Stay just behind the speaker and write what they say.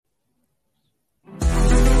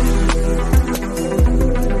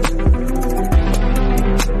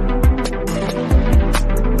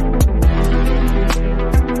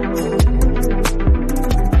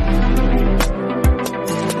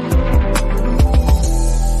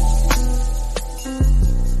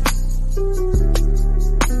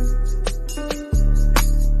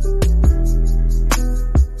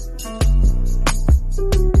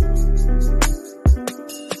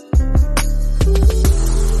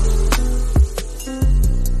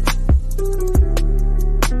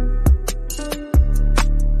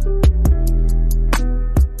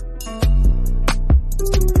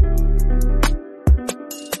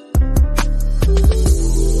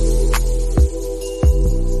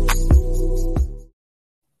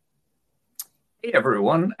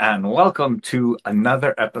everyone, and welcome to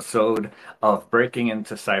another episode of Breaking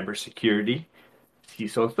into Cybersecurity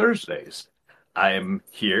CISO Thursdays. I am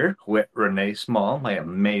here with Renee Small, my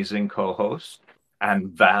amazing co host, and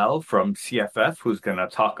Val from CFF, who's going to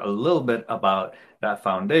talk a little bit about that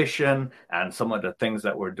foundation and some of the things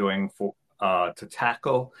that we're doing to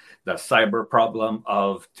tackle the cyber problem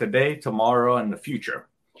of today, tomorrow, and the future.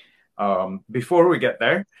 Before we get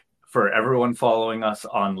there, for everyone following us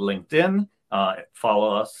on LinkedIn,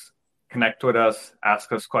 follow us, connect with us,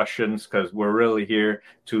 ask us questions, because we're really here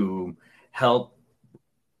to help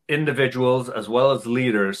individuals as well as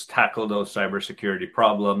leaders tackle those cybersecurity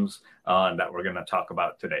problems that we're going to talk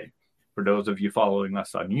about today. For those of you following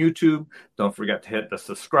us on YouTube, don't forget to hit the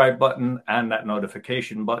subscribe button and that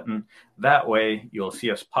notification button. That way, you'll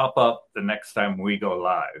see us pop up the next time we go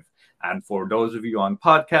live. And for those of you on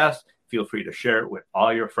podcast, feel free to share it with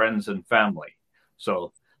all your friends and family.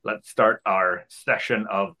 So let's start our session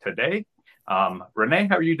of today. Renee,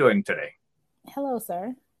 how are you doing today? Hello,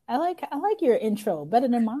 sir. I like your intro better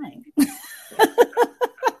than mine.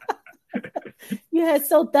 You had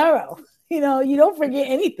so thorough. You don't forget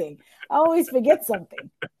anything. I always forget something.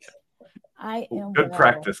 I am good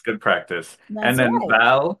practice. That's and then right.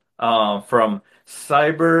 Val from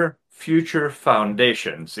Cyber Future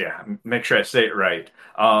Foundations. Yeah, make sure I say it right.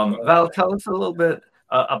 Val, tell us a little bit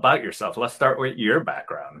about yourself. Let's start with your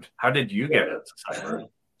background. How did you get into cyber?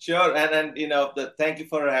 Sure, and thank you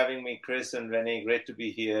for having me, Chris and Renee. Great to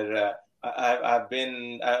be here.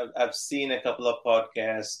 I've seen a couple of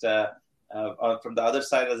podcasts from the other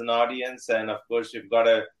side as an audience, and of course, you've got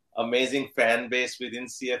an amazing fan base within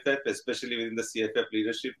CFF, especially within the CFF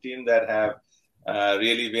leadership team that have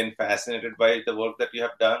really been fascinated by the work that you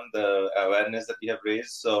have done, the awareness that you have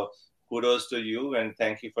raised. So kudos to you, and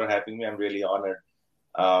thank you for having me. I'm really honored.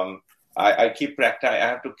 I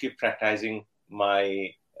have to keep practicing my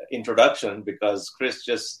introduction because Chris,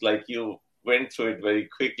 just like you, went through it very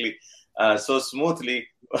quickly, so smoothly.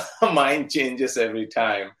 Mine changes every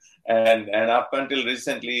time, and up until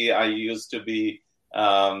recently, I used to be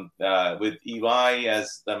with EY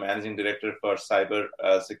as the managing director for cyber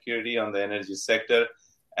security on the energy sector,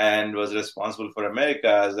 and was responsible for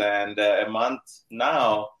Americas. And a month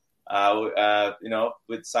now,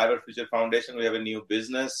 with Cyber Future Foundation, we have a new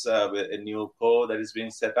business with a new co that is being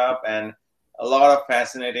set up, and a lot of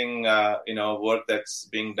fascinating, work that's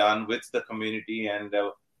being done with the community and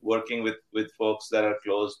working with folks that are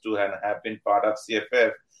close to and have been part of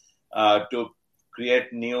CFF to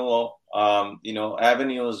create new,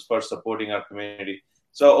 avenues for supporting our community.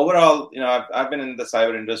 So overall, I've been in the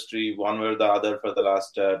cyber industry one way or the other for the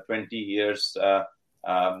last 20 years,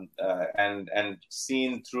 and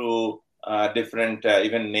seen through different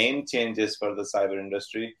even name changes for the cyber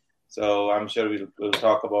industry. So I'm sure we'll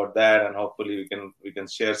talk about that, and hopefully we can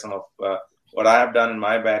share some of what I have done in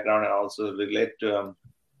my background, and also relate to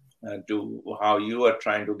how you are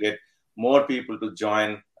trying to get more people to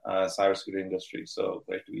join cybersecurity industry. So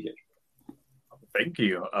great to be here. Thank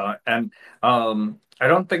you. And I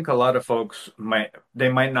don't think a lot of folks might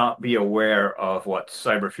not be aware of what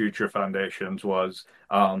Cyber Future Foundations was.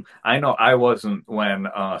 I know I wasn't when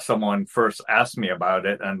someone first asked me about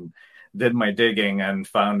it, and did my digging and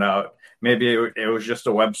found out maybe it was just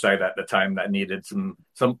a website at the time that needed some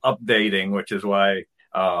updating, which is why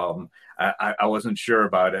I wasn't sure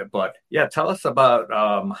about it. But yeah, tell us about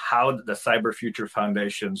how the Cyber Future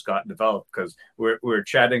Foundations got developed, because we're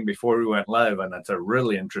chatting before we went live, and that's a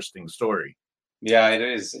really interesting story. Yeah, it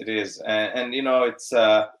is. And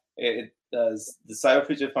the Cyber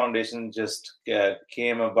Future Foundation just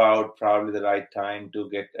came about probably the right time to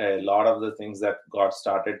get a lot of the things that got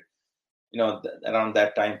started. Around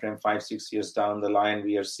that time frame, 5-6 years down the line,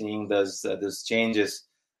 we are seeing those changes.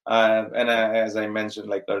 As I mentioned,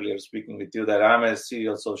 like earlier, speaking with you, that I'm a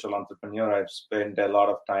serial social entrepreneur. I've spent a lot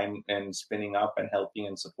of time in spinning up and helping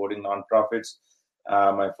and supporting nonprofits.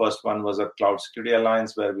 My first one was a Cloud Security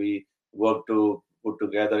Alliance, where we worked to put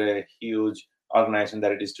together a huge organization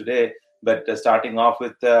that it is today. But starting off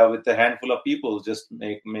with a handful of people, just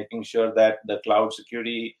making sure that the cloud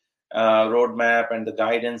security roadmap and the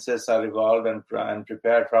guidances are evolved and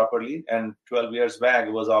prepared properly. And 12 years back,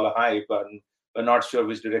 it was all a hype, and we're not sure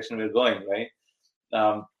which direction we're going, right?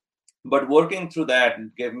 But working through that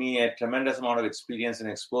gave me a tremendous amount of experience and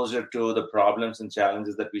exposure to the problems and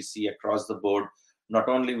challenges that we see across the board, not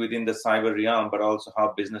only within the cyber realm, but also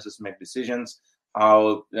how businesses make decisions,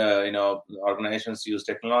 how organizations use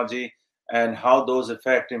technology, and how those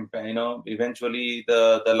affect, eventually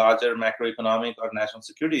the larger macroeconomic or national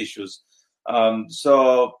security issues. It's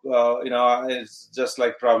just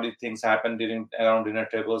like probably things happened around dinner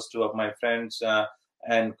tables. Two of my friends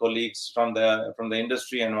and colleagues from the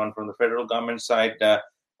industry and one from the federal government side,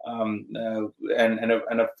 and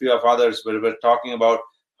a few of others were talking about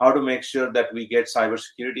how to make sure that we get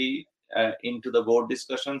cybersecurity into the board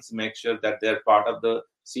discussions, make sure that they're part of the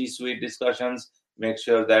C-suite discussions, make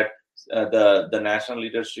sure that the national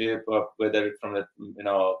leadership, whether it's from an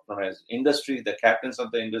industry, the captains of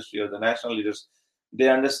the industry or the national leaders, they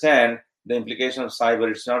understand the implication of cyber.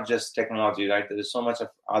 It's not just technology, right? There is so much of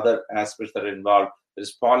other aspects that are involved.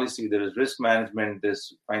 There's policy, there is risk management,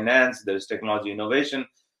 there's finance, there's technology innovation.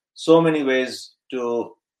 So many ways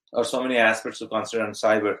so many aspects to consider on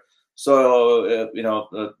cyber. So,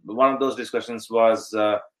 one of those discussions was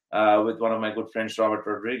with one of my good friends, Robert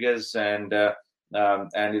Rodriguez, and it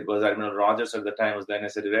was Admiral Rogers at the time, was the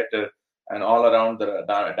NSA director, and all around the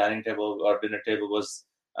dining table or dinner table was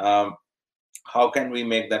how can we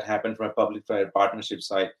make that happen from a public-private partnership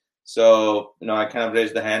side. So, I kind of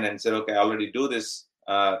raised the hand and said, okay, I already do this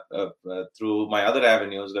through my other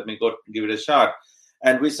avenues. Let me go give it a shot.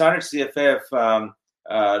 And we started CFF.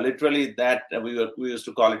 Literally that we used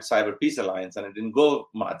to call it Cyber Peace Alliance, and it didn't go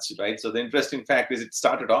much, right? So the interesting fact is it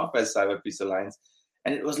started off as Cyber Peace Alliance,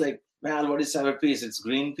 and it was like, well, what is cyber peace? It's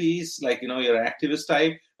Greenpeace, like, you're an activist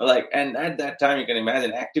type. Like, and at that time, you can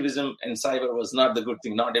imagine activism and cyber was not the good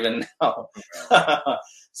thing, not even now.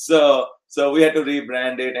 So we had to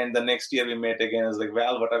rebrand it. And the next year we met again. I was like,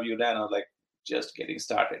 well, what have you done? I was like, just getting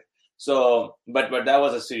started. So, but that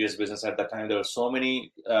was a serious business at that time. There were so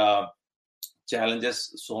many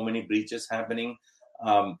challenges, so many breaches happening.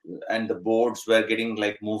 And the boards were getting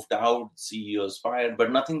like moved out, CEOs fired,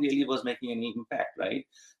 but nothing really was making any impact, right?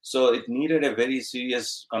 So it needed a very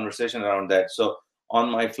serious conversation around that. So on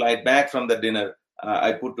my flight back from the dinner,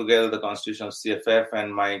 I put together the constitution of CFF,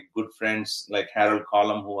 and my good friends like Harold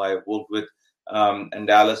Collum, who I worked with in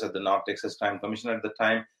Dallas at the North Texas Crime Commission at the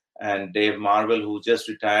time, and Dave Marvel, who just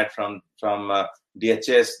retired from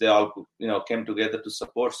DHS. They all came together to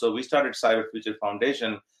support. So we started Cyber Future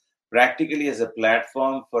Foundation practically as a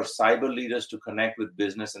platform for cyber leaders to connect with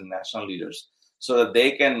business and national leaders, so that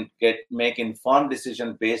they can make informed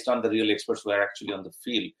decisions based on the real experts who are actually on the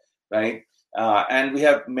field, right? And we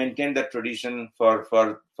have maintained that tradition for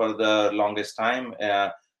the longest time,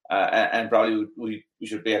 and probably we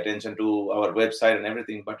should pay attention to our website and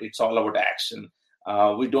everything. But it's all about action.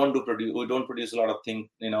 We don't produce a lot of things,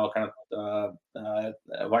 kind of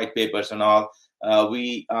white papers and all.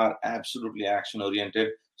 We are absolutely action oriented.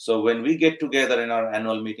 So when we get together in our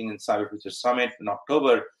annual meeting in Cyber Future Summit in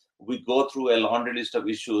October, we go through a laundry list of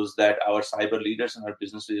issues that our cyber leaders and our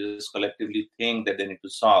business leaders collectively think that they need to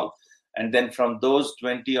solve. And then from those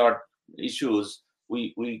 20 odd issues,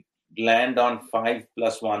 we land on 5+1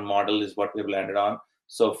 model is what we've landed on.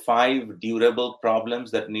 So 5 durable problems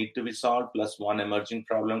that need to be solved, plus 1 emerging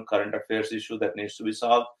problem, current affairs issue that needs to be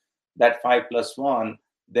solved. That 5+1,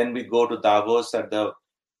 then we go to Davos at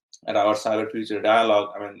our Cyber Future Dialogue.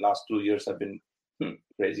 I mean, last 2 years have been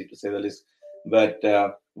crazy to say the least. But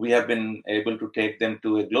we have been able to take them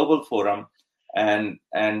to a global forum and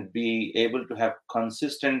be able to have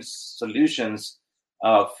consistent solutions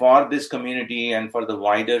for this community and for the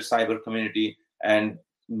wider cyber community. And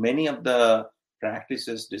many of the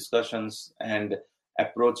practices, discussions, and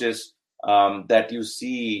approaches that you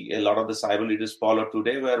see a lot of the cyber leaders follow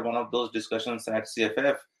today were one of those discussions at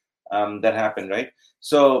CFF that happened, right?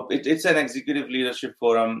 So it's an executive leadership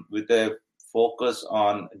forum with a focus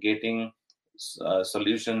on getting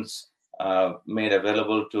solutions made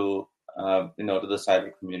available to to the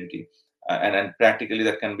cyber community, and practically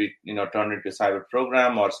that can be turned into a cyber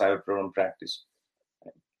program or cyber program practice.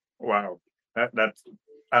 Wow, that's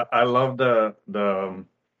I love the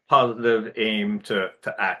positive aim to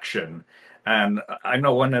action. And I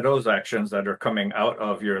know one of those actions that are coming out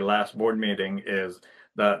of your last board meeting is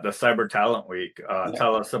the Cyber Talent Week.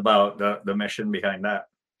 Tell us about the mission behind that.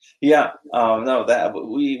 Yeah, no, that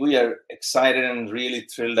we are excited and really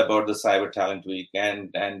thrilled about the Cyber Talent Week, and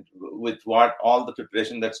with what all the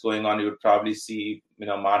preparation that's going on, you would probably see,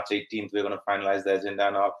 March 18th, we're going to finalize the agenda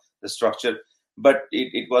and all the structure. But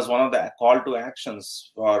it was one of the call to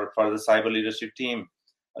actions for the cyber leadership team,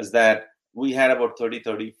 is that we had about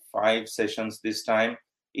 35 sessions this time.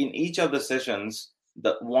 In each of the sessions,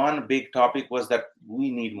 the one big topic was that we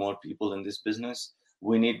need more people in this business.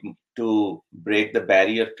 We need to break the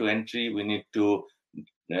barrier to entry. We need to,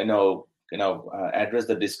 address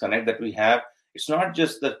the disconnect that we have. It's not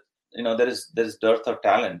just that, there's dearth of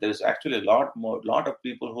talent. There's actually a lot of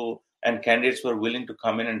people who and candidates were willing to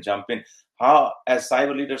come in and jump in. How, as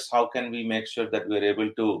cyber leaders, how can we make sure that we're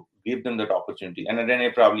able to give them that opportunity? And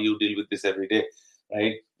then probably you deal with this every day,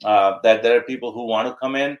 right? That there are people who want to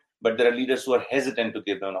come in, but there are leaders who are hesitant to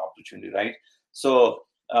give them an opportunity, right? So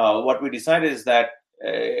what we decided is that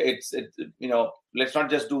let's not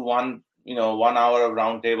just do 1 hour of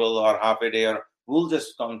roundtable or half a day, or we'll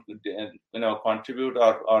just contribute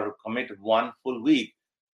or commit one full week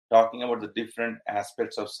talking about the different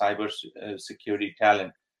aspects of cyber security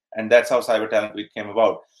talent. And that's how Cyber Talent Week came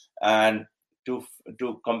about. And to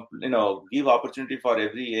give opportunity for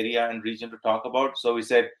every area and region to talk about. So we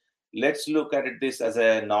said, let's look at this as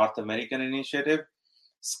a North American initiative,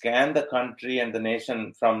 scan the country and the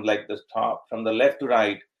nation from like the top, from the left to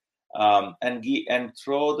right, and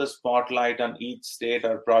throw the spotlight on each state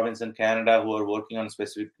or province in Canada who are working on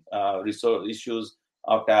specific resource issues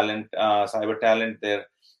of talent, cyber talent there.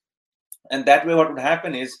 And that way, what would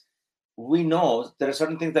happen is, we know there are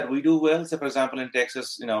certain things that we do well. So, for example, in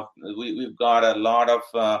Texas, we've got a lot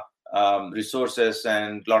of resources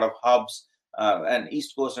and a lot of hubs, and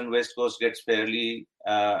East Coast and West Coast gets fairly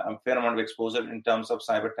a fair amount of exposure in terms of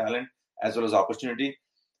cyber talent as well as opportunity.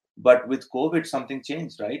 But with COVID, something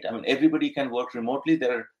changed, right? I mean, everybody can work remotely.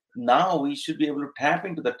 Now we should be able to tap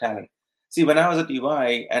into the talent. See, when I was at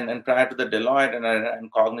EY and prior to the Deloitte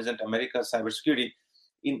and Cognizant America Cybersecurity,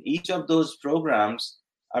 in each of those programs,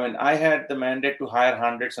 I mean, I had the mandate to hire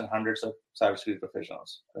hundreds and hundreds of cybersecurity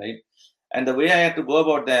professionals, right? And the way I had to go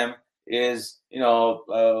about them is,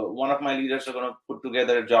 one of my leaders are going to put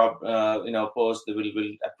together a job, post. They will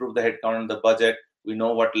approve the headcount and the budget. We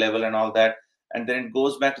know what level and all that. And then it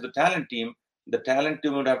goes back to the talent team. The talent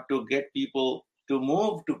team would have to get people to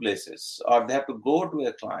move to places, or they have to go to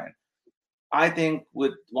a client. I think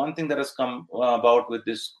with one thing that has come about with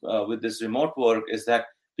this remote work is that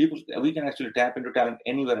we can actually tap into talent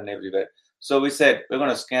anywhere and everywhere. So we said we're going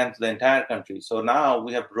to scan the entire country. So now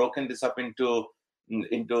we have broken this up into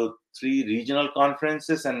 3 regional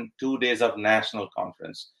conferences and 2 days of national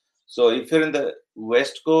conference. So if you're in the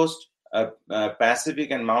West Coast,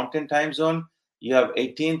 Pacific and Mountain time zone, you have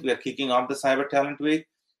 18th. We are kicking off the Cyber Talent Week.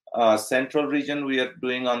 Central region we are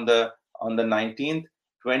doing on the 19th.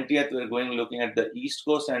 20th we're looking at the East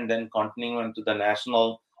Coast, and then continuing to the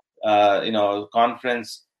national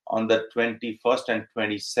conference on the 21st and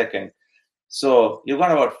 22nd. So you've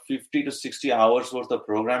got about 50 to 60 hours worth of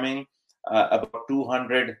programming. About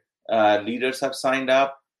 200 leaders have signed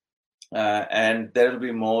up, and there will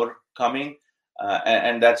be more coming.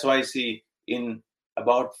 And that's why I see in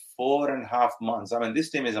about 4.5 months. I mean,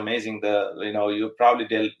 this team is amazing. You probably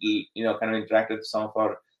kind of interacted with some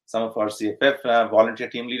of our CFF volunteer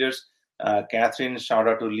team leaders. Catherine, shout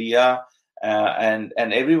out to Leah, and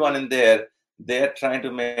everyone in there. They're trying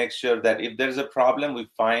to make sure that if there's a problem, we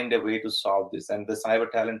find a way to solve this. And the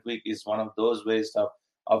Cyber Talent Week is one of those ways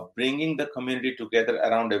of bringing the community together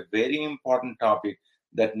around a very important topic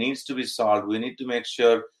that needs to be solved. We need to make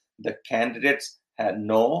sure the candidates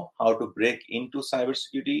know how to break into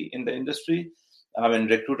cybersecurity in the industry. I mean,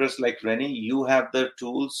 recruiters like Rennie, you have the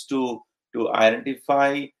tools to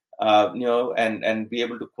identify, and be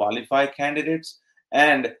able to qualify candidates.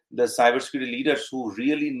 And the cybersecurity leaders who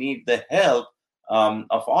really need the help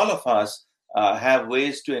of all of us have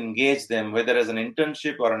ways to engage them, whether as an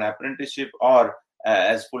internship or an apprenticeship or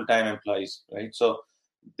as full-time employees, right? So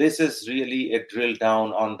this is really a drill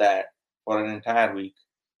down on that for an entire week.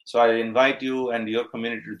 So I invite you and your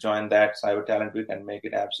community to join that Cyber Talent Week and make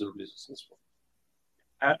it absolutely successful.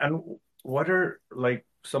 And what are like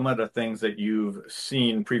some of the things that you've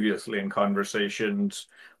seen previously in conversations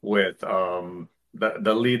with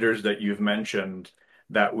the leaders that you've mentioned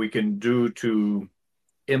that we can do to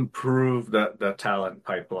improve the talent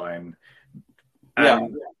pipeline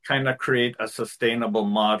and kind of create a sustainable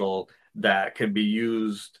model that can be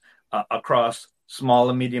used across small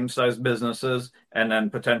and medium-sized businesses, and then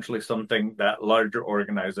potentially something that larger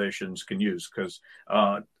organizations can use? Because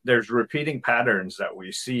there's repeating patterns that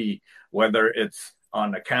we see, whether it's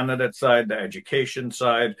on the candidate side, the education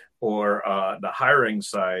side, or the hiring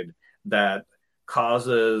side, that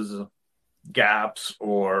causes gaps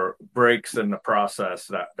or breaks in the process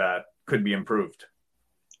that could be improved.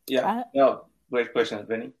 Yeah, no, great question,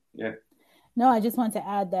 Benny. Yeah. No, I just want to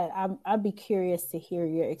add that I'd be curious to hear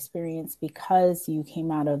your experience, because you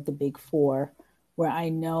came out of the Big Four, where I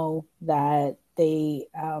know that they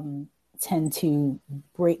tend to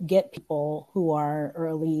get people who are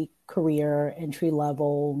early career, entry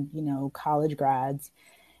level, college grads,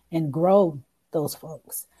 and grow those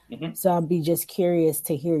folks. Mm-hmm. So I'd be just curious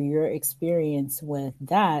to hear your experience with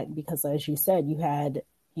that, because as you said, you had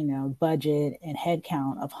budget and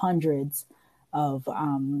headcount of hundreds of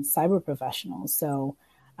cyber professionals. So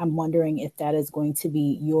I'm wondering if that is going to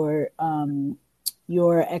be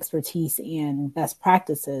your expertise and best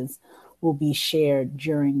practices will be shared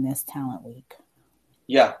during this talent week.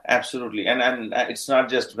 Yeah, absolutely. And it's not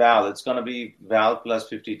just Val, it's going to be Val plus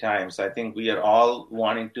 50 times. I think we are all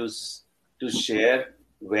wanting to share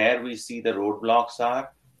where we see the roadblocks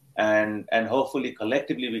are, and hopefully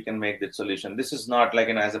collectively we can make that solution. This is not like,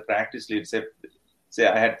 as a practice lead, say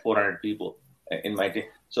I had 400 people in my team.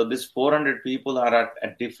 So this 400 people are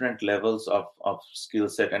at different levels of skill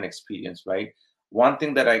set and experience, right? One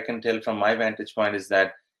thing that I can tell from my vantage point is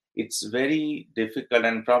that it's very difficult,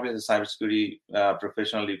 and probably as a cybersecurity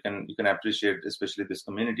professional, you can appreciate, especially this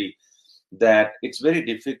community, that it's very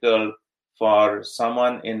difficult for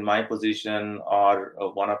someone in my position or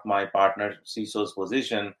one of my partner CISO's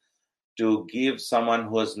position to give someone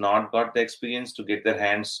who has not got the experience to get their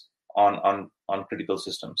hands on critical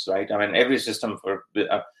systems, right? I mean, every system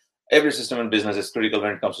in business is critical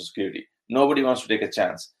when it comes to security. Nobody wants to take a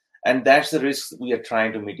chance, and that's the risk we are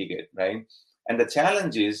trying to mitigate, right? And the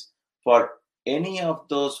challenge is, for any of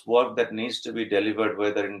those work that needs to be delivered,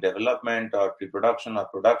 whether in development or pre-production or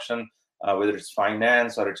production, whether it's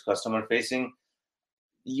finance or it's customer facing,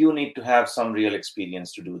 you need to have some real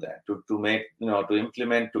experience to do that, to make, to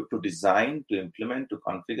implement, to design, to implement, to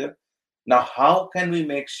configure. Now, how can we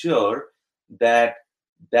make sure that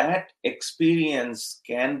experience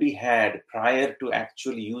can be had prior to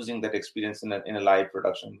actually using that experience in a live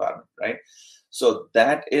production environment, right? So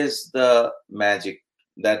that is the magic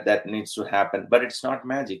that needs to happen. But it's not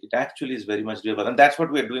magic. It actually is very much doable. And that's what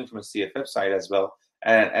we're doing from a CFF side as well.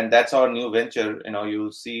 And that's our new venture.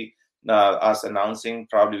 You'll see us announcing,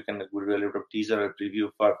 probably we'll do a little teaser or preview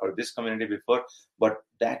for this community before. But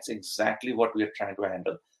that's exactly what we are trying to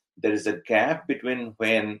handle. There is a gap between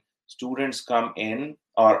when students come in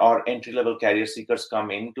or entry-level career seekers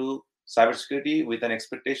come into cybersecurity with an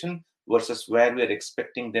expectation versus where we are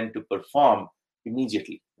expecting them to perform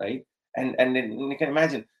immediately, right? And then you can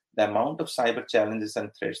imagine the amount of cyber challenges and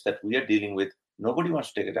threats that we are dealing with. Nobody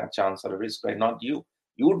wants to take a chance or a risk, right? Not you.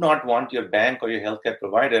 You would not want your bank or your healthcare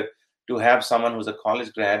provider to have someone who's a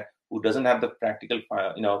college grad who doesn't have the practical,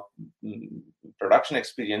 production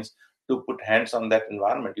experience to put hands on that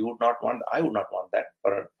environment. You would not want. I would not want that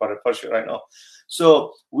for sure. I know.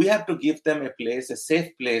 So we have to give them a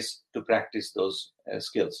safe place to practice those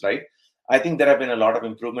skills, right? I think there have been a lot of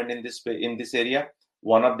improvement in this area.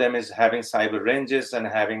 One of them is having cyber ranges and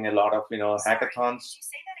having a lot of hackathons.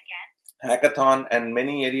 Hackathon and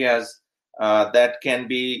many areas that can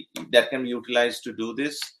be utilized to do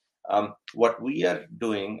this. What we are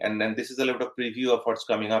doing, and then this is a little preview of what's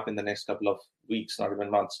coming up in the next couple of weeks, not even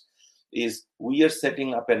months, is we are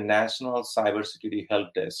setting up a national cybersecurity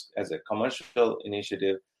help desk as a commercial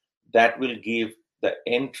initiative that will give the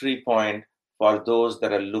entry point for those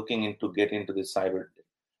that are looking into get into the cyber.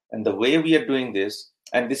 And the way we are doing this,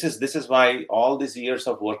 and this is why all these years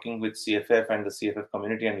of working with CFF and the CFF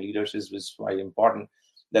community and leaders is why important,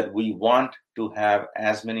 that we want to have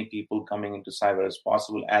as many people coming into cyber as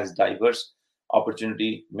possible, as diverse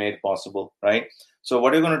opportunity made possible, right? So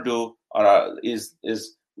what we're going to do is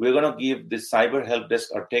we're going to give this cyber help desk,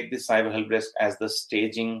 or take this cyber help desk as the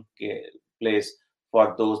staging place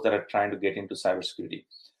for those that are trying to get into cybersecurity.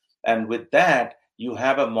 And with that, you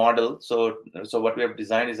have a model. So what we have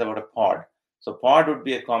designed is about a pod. So pod would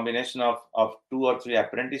be a combination of 2 or 3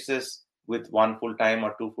 apprentices with 1 full-time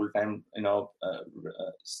or 2 full-time,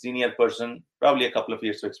 senior person, probably a couple of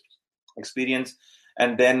years of experience,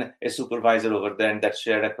 and then a supervisor over there, and that's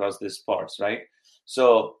shared across these pods, right?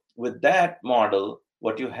 So with that model,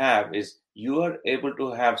 what you have is you are able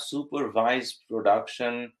to have supervised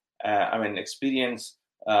production, experience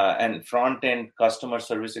and front-end customer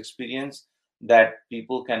service experience that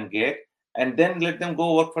people can get, and then let them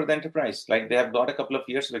go work for the enterprise. Like, they have got a couple of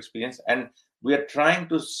years of experience, and we are trying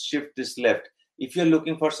to shift this left. If you're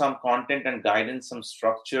looking for some content and guidance, some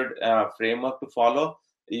structured framework to follow,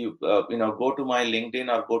 you go to my LinkedIn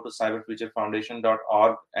or go to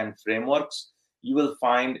cyberfuturefoundation.org and frameworks. You will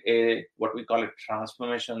find what we call a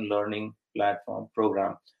transformation learning platform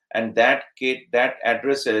program, and that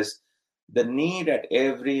addresses the need at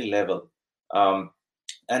every level.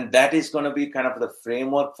 And that is going to be kind of the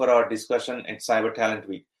framework for our discussion at Cyber Talent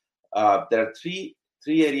Week. There are three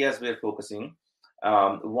areas we are focusing.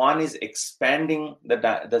 One is expanding the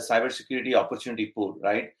cybersecurity opportunity pool,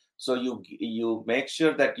 right? So you make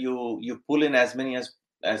sure that you pull in as many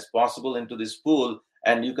as possible into this pool,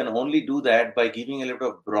 and you can only do that by giving a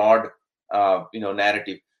little broad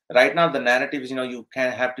narrative. Right now, the narrative is, you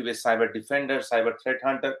can have to be a cyber defender, cyber threat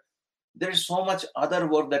hunter. There's so much other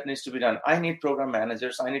work that needs to be done. I need program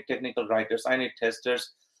managers, I need technical writers, I need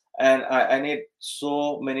testers, and I need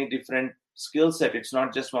so many different skill set. It's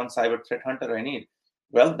not just one cyber threat hunter I need.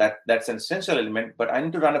 Well, that's an essential element, but I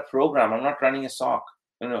need to run a program. I'm not running a SOC,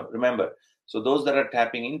 remember. So those that are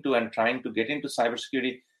tapping into and trying to get into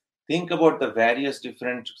cybersecurity, think about the various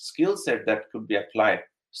different skill set that could be applied.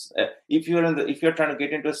 If you're trying to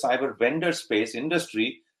get into a cyber vendor space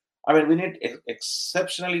industry, I mean, we need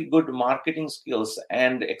exceptionally good marketing skills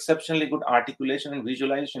and exceptionally good articulation and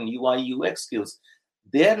visualization, UI, UX skills.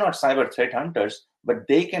 They're not cyber threat hunters, but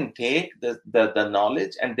they can take the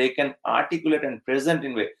knowledge and they can articulate and present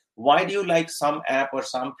in way. Why do you like some app or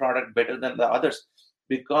some product better than the others?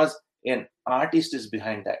 Because an artist is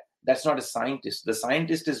behind that. That's not a scientist. The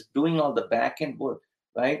scientist is doing all the back end work,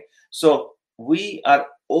 right? So we are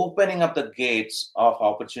opening up the gates of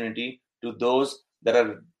opportunity to those that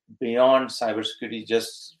are beyond cybersecurity,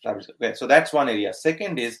 just cybersecurity. Okay, so that's one area.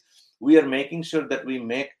 Second is we are making sure that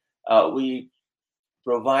we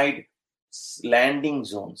provide landing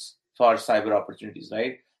zones for cyber opportunities,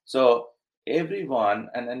 right? So everyone,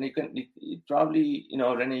 and you probably,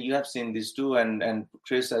 Renee, you have seen this too, and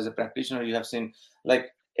Chris, as a practitioner, you have seen,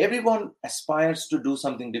 like, everyone aspires to do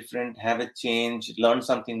something different, have a change, learn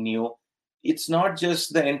something new. It's not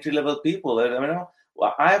just the entry-level people.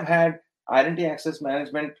 I've had identity access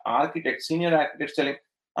management architects, senior architects telling,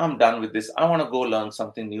 I'm done with this. I want to go learn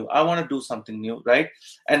something new. I want to do something new, right?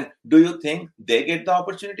 And do you think they get the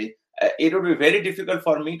opportunity? It would be very difficult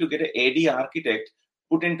for me to get an AD architect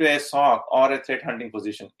put into a SOC or a threat hunting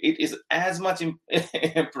position. It is as much a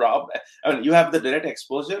problem. I mean, you have the direct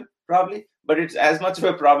exposure probably, but it's as much of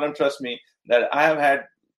a problem, trust me, that I have had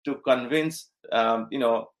to convince,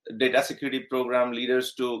 data security program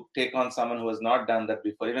leaders to take on someone who has not done that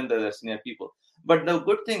before, even though they're senior people. But the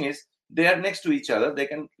good thing is they are next to each other. They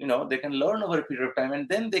can, they can learn over a period of time, and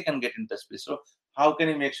then they can get into the space. So how can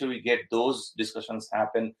we make sure we get those discussions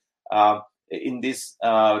happen in this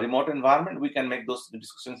remote environment? We can make those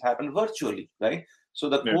discussions happen virtually, right? So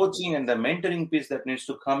the coaching and the mentoring piece that needs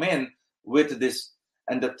to come in with this.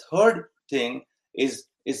 And the third thing is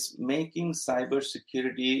making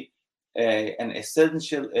cybersecurity an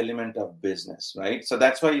essential element of business, right? So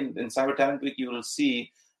that's why in Cyber Talent Week, you will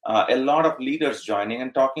see a lot of leaders joining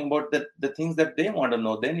and talking about the things that they want to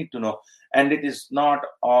know, they need to know. And it is not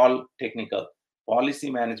all technical.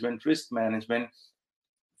 Policy management, risk management,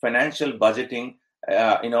 financial budgeting,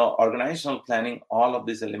 organizational planning, all of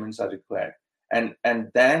these elements are required. And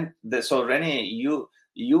then, so Renee, you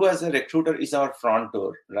as a recruiter is our front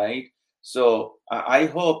door, right? So I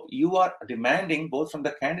hope you are demanding both from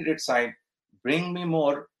the candidate side, bring me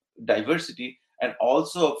more diversity, and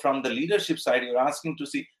also from the leadership side, you're asking to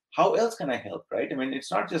see how else can I help, right? I mean,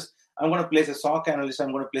 it's not just I'm going to place a SOC analyst,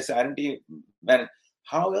 I'm going to place an identity man.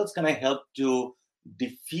 How else can I help to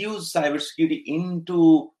diffuse cybersecurity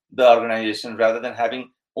into the organization rather than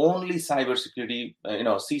having only cybersecurity,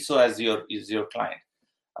 CISO as your client?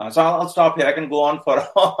 So I'll stop here. I can go on forever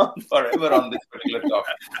on this particular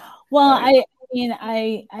topic. Well, I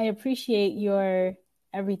appreciate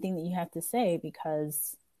everything that you have to say,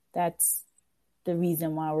 because that's the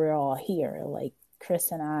reason why we're all here. Like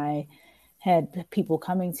Chris and I had people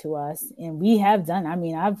coming to us, and we have done. I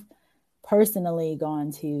mean, I've personally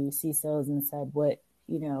gone to CISOs and said, we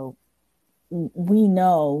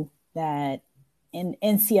know that, and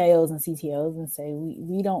CIOs and CTOs, and say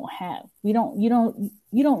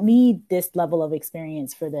you don't need this level of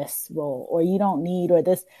experience for this role, or or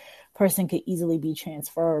this person could easily be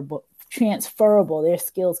transferable. Their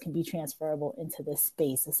skills can be transferable into this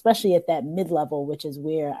space, especially at that mid-level, which is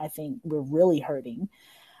where I think we're really hurting.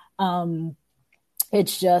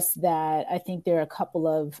 It's just that I think there are a couple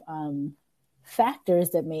of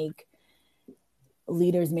factors that make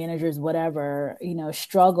leaders, managers, whatever,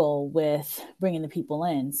 struggle with bringing the people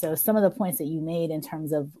in. So some of the points that you made in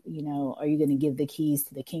terms of, are you going to give the keys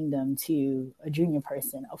to the kingdom to a junior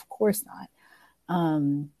person? Of course not.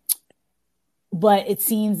 But it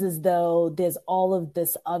seems as though there's all of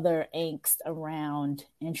this other angst around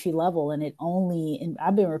entry level, and and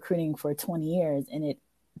I've been recruiting for 20 years, and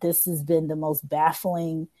this has been the most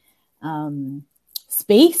baffling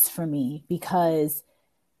space for me, because,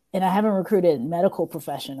 and I haven't recruited medical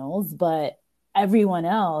professionals, but everyone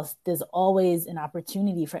else, there's always an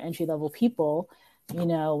opportunity for entry level people.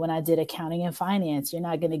 When I did accounting and finance, you're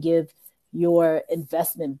not going to give your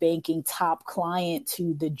investment banking top client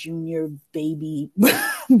to the junior baby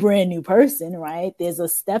brand new person, right? There's a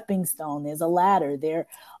stepping stone, there's a ladder, they're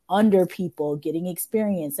under people getting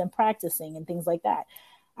experience and practicing and things like that.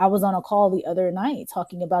 I was on a call the other night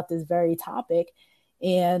talking about this very topic,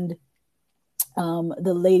 and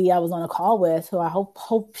the lady I was on a call with, who I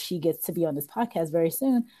hope she gets to be on this podcast very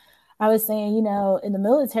soon, I was saying, in the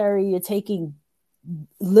military, you're taking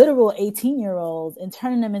literal 18-year-olds and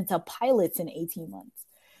turning them into pilots in 18 months.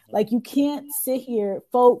 Like, you can't sit here,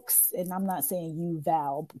 folks, and I'm not saying you,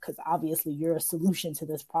 Val, because obviously you're a solution to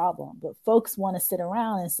this problem, but folks want to sit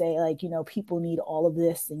around and say, like, people need all of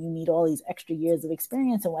this and you need all these extra years of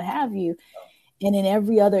experience and what have you. And in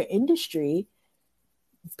every other industry,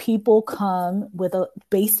 people come with a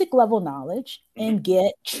basic level knowledge and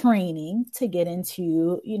get training to get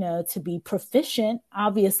into, to be proficient.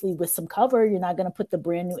 Obviously, with some cover, you're not going to put the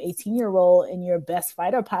brand new 18-year-old in your best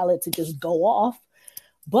fighter pilot to just go off.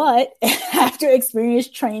 But after experience,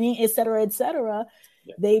 training, et cetera,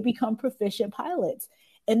 they become proficient pilots.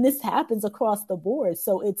 And this happens across the board.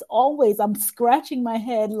 So it's always, I'm scratching my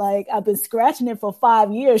head like I've been scratching it for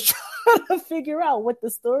 5 years trying to figure out what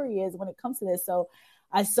the story is when it comes to this. So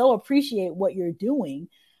I so appreciate what you're doing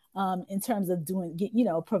in terms of doing,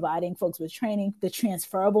 providing folks with training, the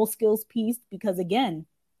transferable skills piece, because again,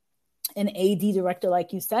 an AD director,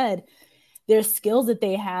 like you said, there's skills that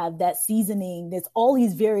they have, that seasoning, there's all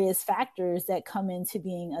these various factors that come into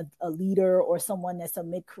being a leader or someone that's a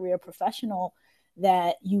mid-career professional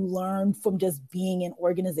that you learn from just being in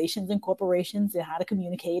organizations and corporations and how to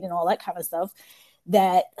communicate and all that kind of stuff,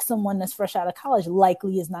 that someone that's fresh out of college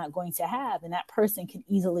likely is not going to have. And that person can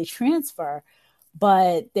easily transfer.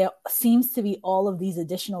 But there seems to be all of these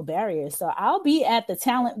additional barriers. So I'll be at the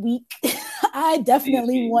Talent Week. I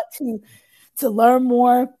definitely want to learn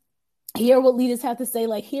more, hear what leaders have to say,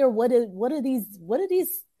 like, here, what are these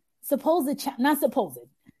supposed, not supposed,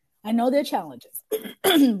 I know they're challenges,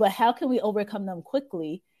 but how can we overcome them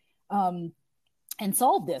quickly and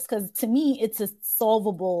solve this? Because to me, it's a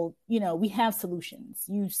solvable, we have solutions.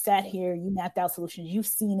 You sat here, you mapped out solutions. You've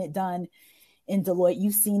seen it done in Deloitte.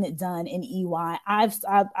 You've seen it done in EY.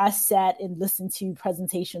 I sat and listened to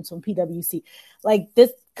presentations from PwC. Like,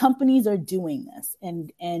 this, companies are doing this,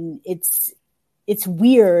 and it's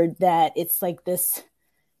weird that it's like this,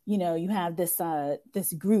 you have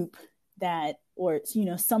this group that, or,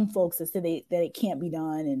 some folks that say that it can't be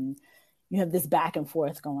done, and you have this back and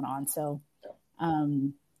forth going on. So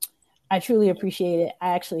I truly appreciate it. I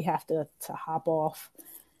actually have to hop off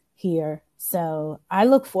here. So I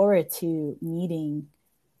look forward to meeting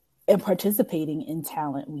and participating in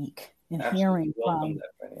Talent Week and hearing from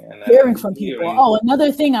people. Oh,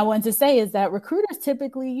 another thing I wanted to say is that recruiters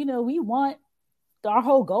typically, we want, our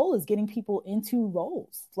whole goal is getting people into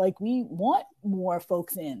roles. Like, we want more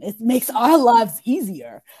folks in. It makes our lives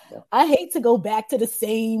easier. Yeah. I hate to go back to the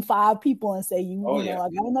same 5 people and say, I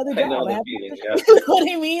got another job. You know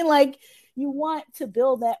what I mean? Like, you want to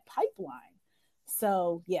build that pipeline.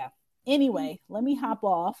 So yeah. Anyway, let me hop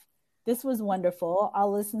off. This was wonderful.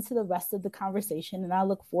 I'll listen to the rest of the conversation, and I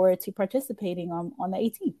look forward to participating on the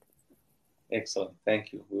 18th. Excellent.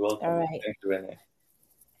 Thank you. We welcome. All right. Thank you, Renee.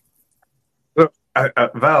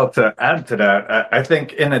 Val, to add to that, I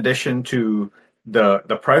think in addition to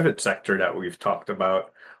the private sector that we've talked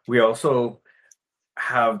about, we also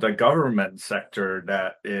have the government sector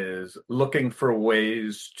that is looking for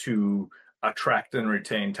ways to attract and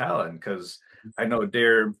retain talent, because I know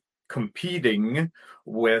they're competing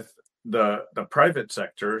with the private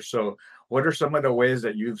sector. So what are some of the ways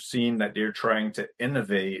that you've seen that they're trying to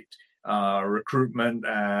innovate recruitment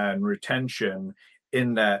and retention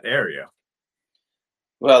in that area?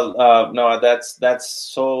 Well, no,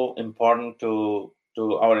 that's so important to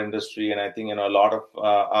our industry, and I think a lot of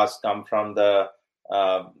us come from the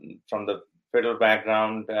federal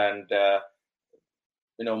background, and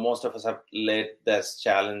most of us have led this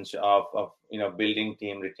challenge of building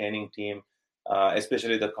team, retaining team,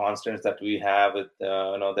 especially the constraints that we have with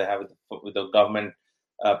they have with the government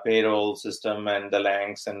payroll system and the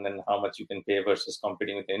Langs, and then how much you can pay versus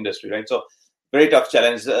competing with the industry, right? So very tough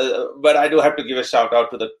challenge, but I do have to give a shout out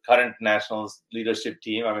to the current Nationals leadership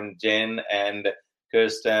team. I mean, Jen and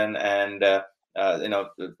Kirsten and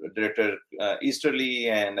Director Easterly,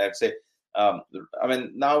 and I'd say,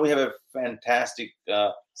 now we have a fantastic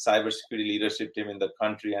cybersecurity leadership team in the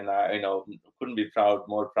country, and I couldn't be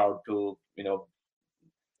more proud to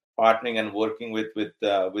partnering and working with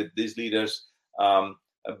these leaders.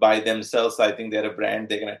 By themselves, I think they're a brand.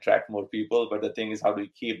 They can attract more people, but the thing is, how do we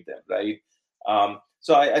keep them, right?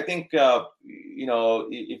 So I think,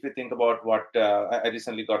 if you think about what I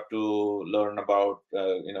recently got to learn about,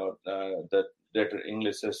 the Director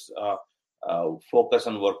English's focus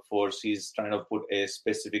on workforce. He's trying to put a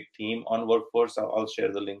specific team on workforce. I'll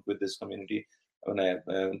share the link with this community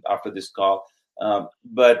after this call.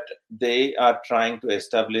 But they are trying to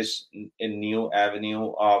establish a new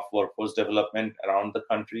avenue of workforce development around the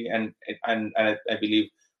country, and I believe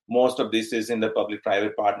most of this is in the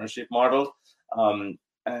public-private partnership model.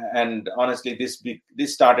 And honestly,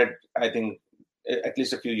 this started, I think, at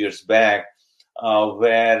least a few years back,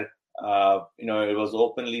 where it was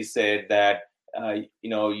openly said that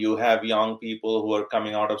you have young people who are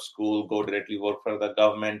coming out of school, go directly work for the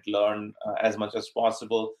government, learn as much as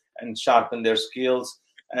possible, and sharpen their skills,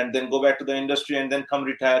 and then go back to the industry, and then come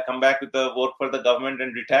back with the work for the government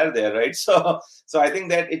and retire there, right? So I think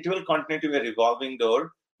that it will continue to be a revolving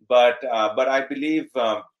door, but I believe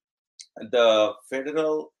the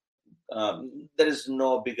federal there is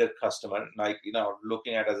no bigger customer, like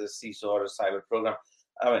looking at as a CISO or a cyber program.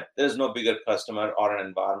 I mean, there's no bigger customer or an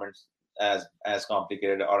environment as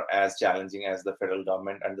complicated or as challenging as the federal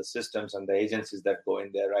government and the systems and the agencies that go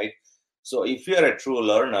in there, right? So if you're a true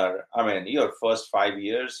learner, I mean, your first 5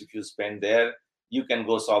 years, if you spend there, you can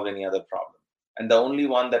go solve any other problem. And the only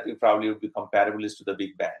one that you probably would be comparable is to the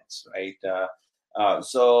big banks, right?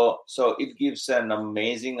 So it gives an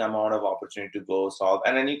amazing amount of opportunity to go solve.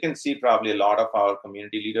 And then you can see probably a lot of our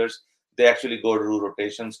community leaders, they actually go to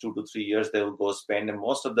rotations 2 to 3 years. They will go spend, and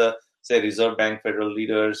most of the, say, Reserve Bank federal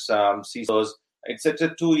leaders, CISOs, it's a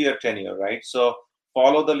 2-year tenure, right? So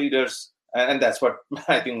follow the leaders, and that's what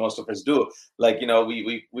I think most of us do. Like,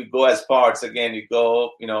 we go as parts. Again, we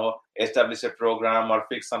go, establish a program or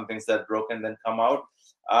fix some things that broke and then come out.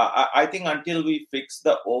 I think until we fix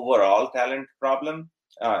the overall talent problem,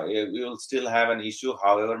 we will still have an issue,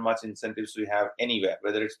 however much incentives we have anywhere,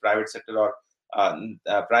 whether it's private sector or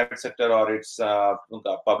it's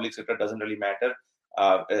public sector, doesn't really matter.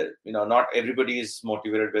 Not everybody is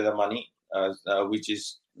motivated by the money, which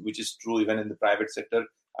is true even in the private sector.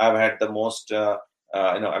 I've had the most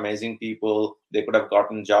amazing people. They could have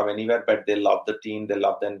gotten a job anywhere, but they love the team, they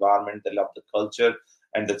love the environment, they love the culture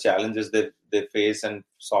and the challenges they face and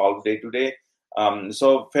solve day to day.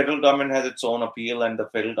 So federal government has its own appeal, and the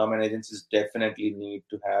federal government agencies definitely need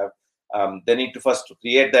to have. They need to first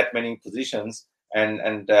create that many positions, and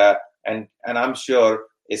I'm sure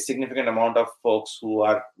a significant amount of folks who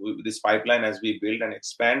are with this pipeline, as we build and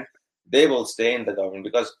expand, they will stay in the government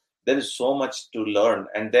because there is so much to learn.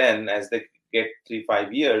 And then as they get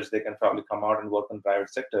 3-5 years, they can probably come out and work in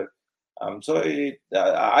private sector.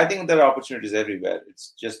 I think there are opportunities everywhere.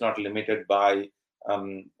 It's just not limited by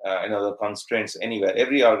the constraints anywhere.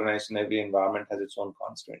 Every organization, every environment has its own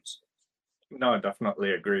constraints. No, I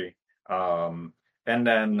definitely agree. And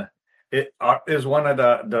then it is one of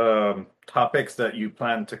the topics that you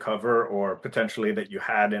plan to cover, or potentially that you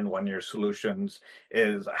had in one of your solutions,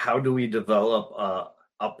 is how do we develop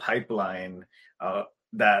a pipeline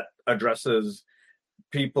that addresses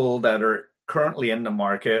people that are currently in the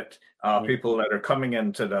market, people that are coming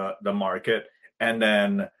into the market, and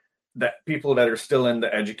then that people that are still in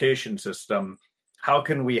the education system. How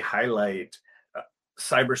can we highlight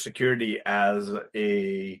cybersecurity as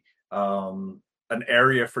an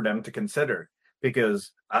area for them to consider?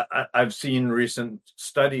 Because I've seen recent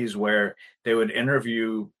studies where they would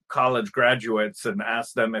interview college graduates and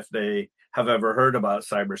ask them if they have ever heard about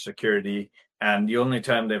cybersecurity, and the only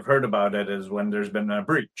time they've heard about it is when there's been a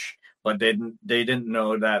breach. But they didn't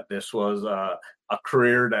know that this was a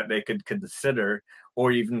career that they could consider,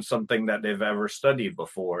 or even something that they've ever studied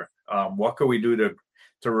before. What can we do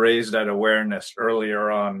to raise that awareness earlier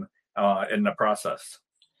on in the process?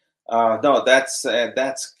 No,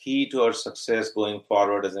 that's key to our success going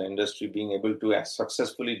forward as an industry, being able to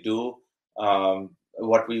successfully do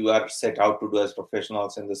what we were set out to do as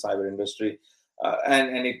professionals in the cyber industry,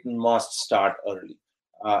 and it must start early.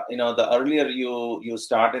 The earlier you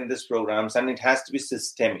start in these programs, and it has to be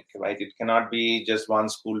systemic, right? It cannot be just one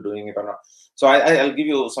school doing it or not. So I'll give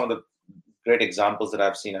you some of the great examples that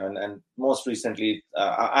I've seen, and most recently,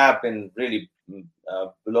 I have been really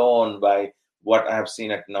blown by what I have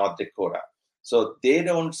seen at North Dakota. So they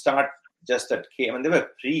don't start just at K. I mean, they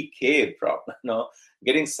were pre-K problem,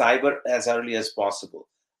 getting cyber as early as possible.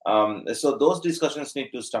 So those discussions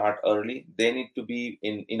need to start early. They need to be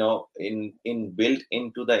built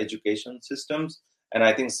into the education systems. And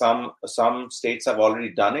I think some states have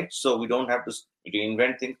already done it. So we don't have to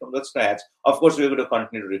reinvent things from the scratch. Of course, we're going to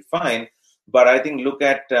continue to refine. But I think look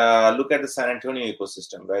at the San Antonio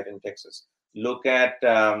ecosystem, right, in Texas. Look at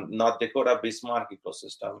North Dakota Bismarck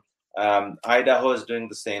ecosystem. Idaho is doing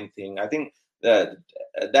the same thing. I think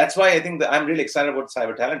that's why I think that I'm really excited about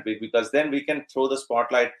Cyber Talent Week, because then we can throw the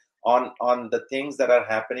spotlight on the things that are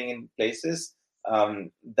happening in places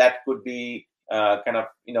that could be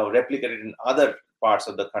replicated in other parts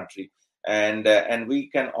of the country. and we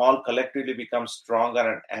can all collectively become stronger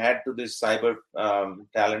and add to this cyber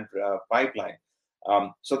talent pipeline.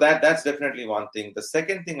 So that's definitely one thing. The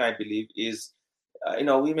second thing I believe is,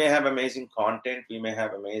 we may have amazing content, we may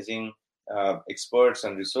have amazing experts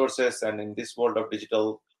and resources, and in this world of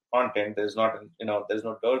digital content, there's no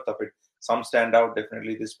dearth of it. Some stand out,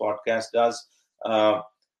 definitely this podcast does.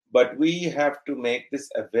 But we have to make this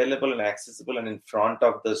available and accessible and in front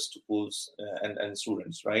of the schools and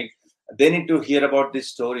students, right? They need to hear about these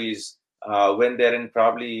stories when they're in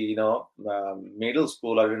probably middle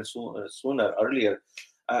school or even sooner earlier,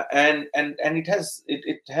 and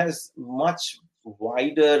it has much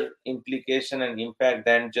wider implication and impact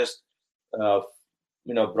than just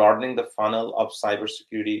broadening the funnel of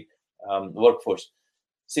cybersecurity workforce.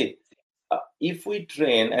 See, if we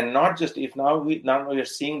train, and not just if now we are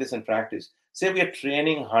seeing this in practice. Say we are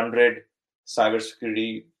training 100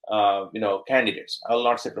 cybersecurity candidates. I will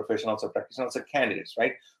not say professionals or practitioners, say candidates,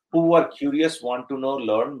 right? Who are curious, want to know,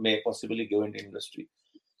 learn, may possibly go into industry.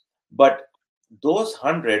 But those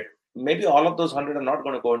 100, maybe all of those 100 are not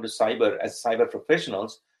going to go into cyber as cyber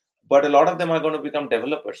professionals, but a lot of them are going to become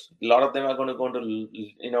developers. A lot of them are going to go into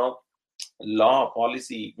law,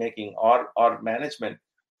 policy making, or management.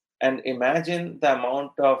 And imagine the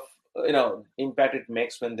amount of impact it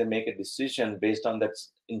makes when they make a decision based on that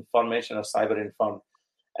information or cyber informed.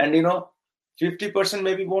 And 50%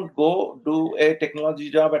 maybe won't go do a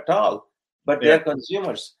technology job at all, but they're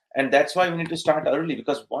consumers. And that's why we need to start early,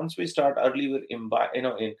 because once we start early, we're in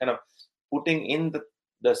kind of putting in the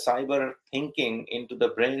cyber thinking into the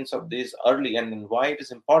brains of these early. And why it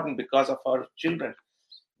is important, because of our children.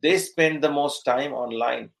 They spend the most time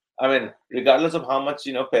online. I mean, regardless of how much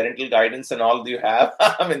parental guidance and all you have,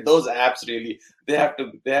 I mean, those apps really they have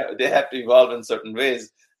to evolve in certain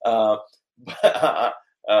ways. But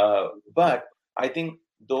I think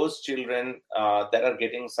those children that are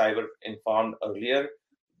getting cyber informed earlier,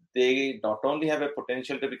 they not only have a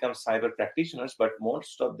potential to become cyber practitioners, but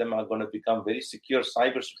most of them are going to become very secure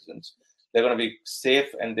cyber citizens. They're going to be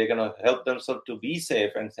safe, and they're going to help themselves to be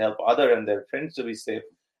safe and help other and their friends to be safe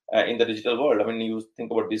in the digital world. I mean, you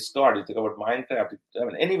think about Discord, you think about Minecraft. I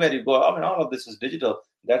mean, anywhere you go, I mean, all of this is digital.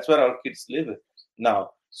 That's where our kids live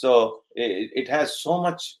now. So it has so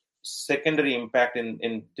much secondary impact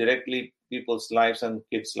in directly people's lives and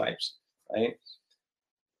kids' lives, right?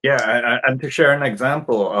 Yeah, and to share an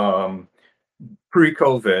example,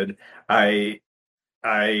 pre-COVID, I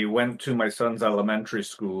went to my son's elementary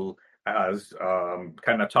school as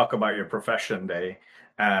kind of talk about your profession day,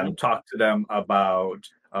 and talk to them about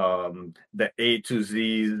the A to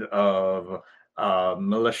Z of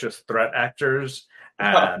malicious threat actors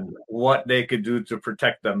and what they could do to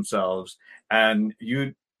protect themselves. And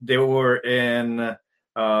they were in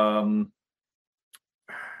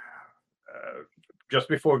just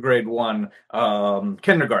before grade 1,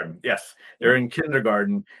 kindergarten. Yes, they're in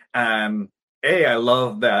kindergarten. And I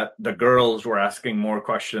love that the girls were asking more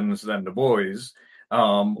questions than the boys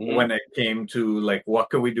when it came to, like, what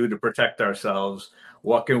can we do to protect ourselves?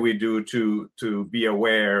 What can we do to be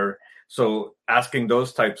aware? So asking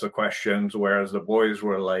those types of questions, whereas the boys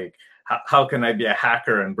were like, how can I be a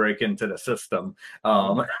hacker and break into the system?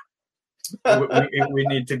 We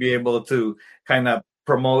need to be able to kind of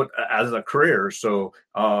promote as a career. So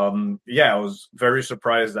I was very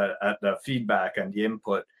surprised at the feedback and the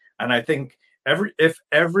input. And I think if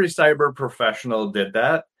every cyber professional did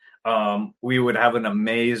that, we would have an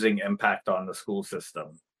amazing impact on the school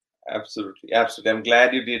system. Absolutely. I'm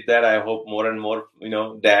glad you did that. I hope more and more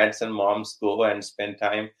dads and moms go and spend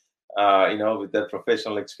time with their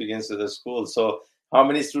professional experience at the school. So how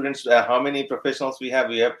many students, how many professionals we have?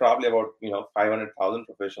 We have probably about 500,000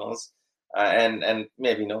 professionals, and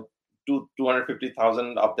maybe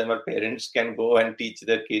 250,000 of them are parents, can go and teach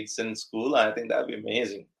their kids in school. I think that'd be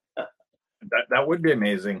amazing. That would be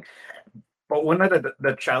amazing. But one of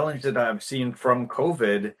the challenge that I've seen from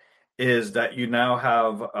COVID is that you now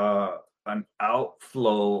have an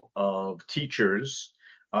outflow of teachers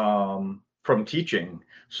from teaching.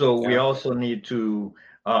 So we also need to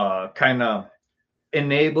kind of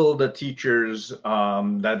enable the teachers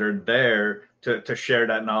that are there to share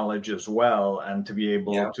that knowledge as well, and to be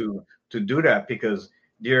able to do that, because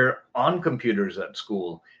they're on computers at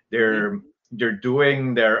school. They're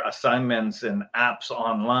doing their assignments and apps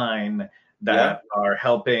online that are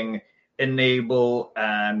helping enable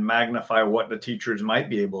and magnify what the teachers might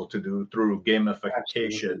be able to do through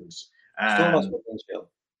gamifications. So much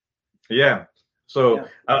potential. Yeah. So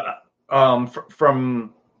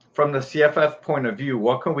from the CFF point of view,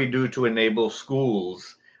 what can we do to enable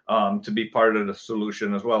schools to be part of the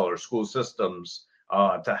solution as well, or school systems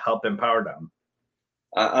to help empower them?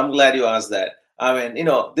 I'm glad you asked that. I mean,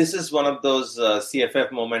 this is one of those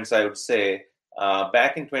CFF moments, I would say.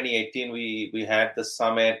 Back in 2018, we had the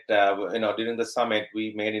summit. During the summit,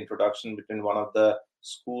 we made introduction between one of the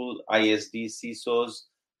school ISD CISOs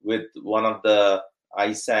with one of the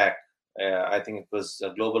ISAC. I think it was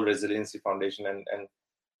Global Resiliency Foundation, and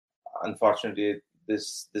unfortunately,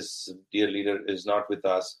 this dear leader is not with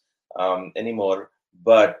us anymore.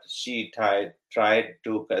 But she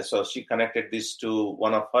so she connected this to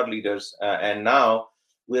one of her leaders, and now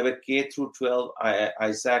we have a K through 12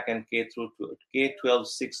 ISAC and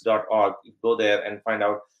K12six.org. Go there and find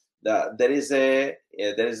out that there is a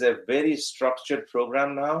very structured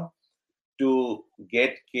program now to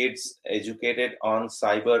get kids educated on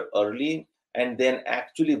cyber early, and then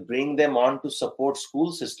actually bring them on to support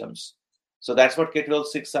school systems. So that's what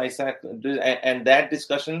K12six ISAC did, and that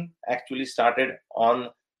discussion actually started on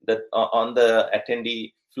the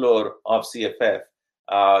attendee floor of CFF.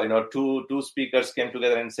 Two speakers came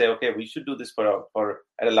together and say, okay, we should do this for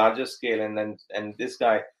at a larger scale. And this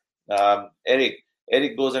guy,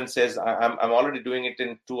 Eric goes and says, I'm already doing it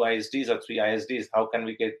in 2 ISDs or 3 ISDs. How can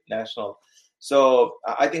we get national? So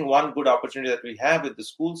I think one good opportunity that we have with the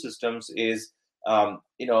school systems is,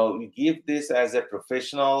 we give this as a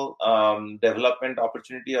professional development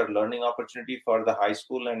opportunity or learning opportunity for the high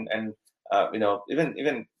school, and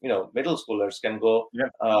even middle schoolers can go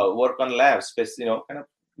work on labs, kind of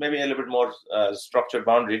maybe a little bit more structured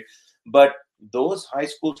boundary. But those high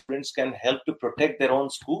school students can help to protect their own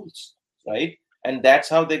schools, right? And that's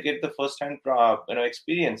how they get the first-hand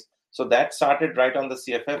experience. So that started right on the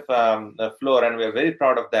CFF floor, and we're very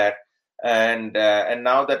proud of that. And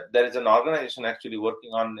now that there is an organization actually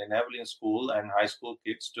working on enabling school and high school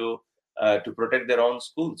kids to protect their own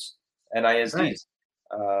schools and ISDs. Right.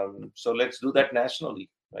 So let's do that nationally,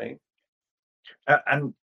 right?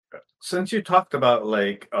 And since you talked about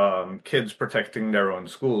kids protecting their own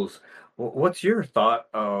schools, what's your thought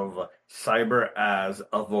of cyber as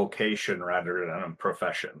a vocation rather than a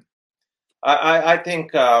profession? I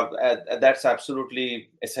think that's absolutely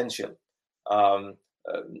essential.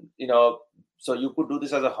 So you could do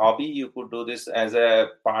this as a hobby, you could do this as a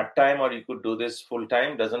part-time, or you could do this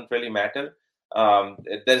full-time, doesn't really matter.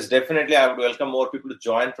 There's definitely, I would welcome more people to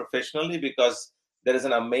join professionally, because there is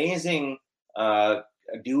an amazing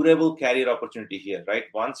durable career opportunity here, right?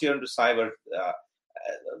 Once you're into cyber,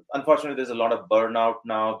 unfortunately, there's a lot of burnout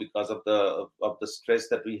now because of the stress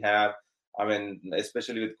that we have. I mean,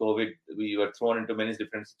 especially with COVID, we were thrown into many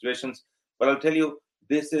different situations. But I'll tell you,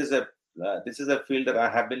 this is a field that I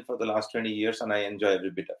have been for the last 20 years, and I enjoy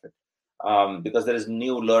every bit of it, because there is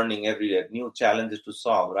new learning every day, new challenges to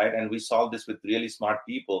solve, right? And we solve this with really smart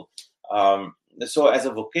people. So as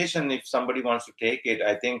a vocation, if somebody wants to take it,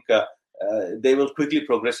 I think they will quickly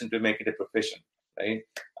progress into make it a profession, right?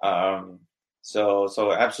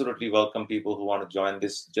 So absolutely welcome people who want to join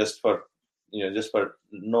this just for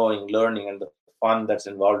knowing, learning, and the fun that's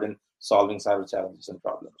involved in solving cyber challenges and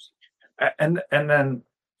problems. And then,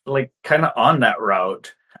 kind of on that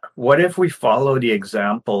route, what if we follow the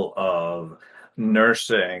example of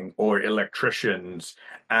nursing or electricians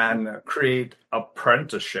and create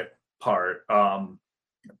apprenticeship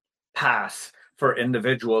pass for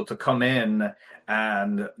individual to come in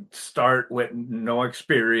and start with no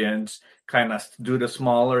experience, kind of do the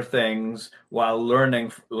smaller things while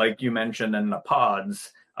learning, like you mentioned in the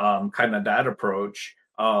pods, kind of that approach,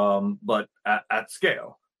 but at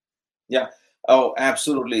scale. Yeah. Oh,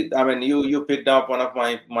 absolutely. I mean, you picked up one of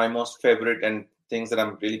my most favorite and things that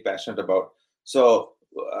I'm really passionate about. So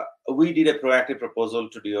we did a proactive proposal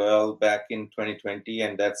to DOL back in 2020,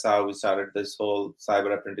 and that's how we started this whole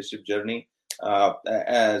cyber apprenticeship journey.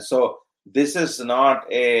 So this is not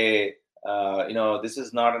this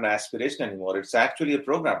is not an aspiration anymore. It's actually a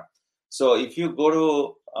program. So if you go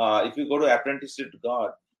to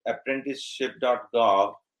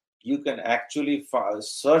apprenticeship.gov, you can actually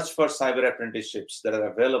search for cyber apprenticeships that are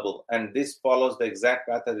available, and this follows the exact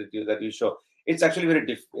path that you show. It's actually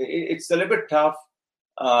it's a little bit tough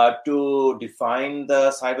to define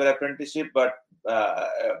the cyber apprenticeship, but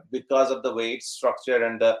because of the way it's structured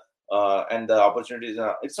and the opportunities,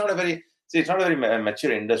 it's not a very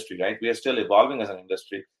mature industry, right? We are still evolving as an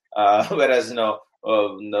industry, whereas the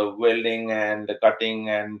welding and the cutting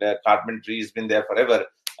and carpentry has been there forever.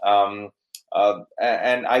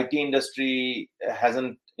 And IT industry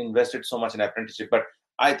hasn't invested so much in apprenticeship, but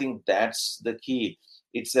I think that's the key.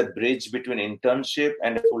 It's a bridge between internship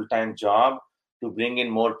and a full-time job to bring in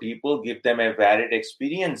more people, give them a varied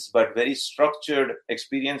experience, but very structured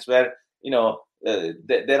experience where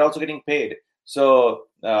they're also getting paid. So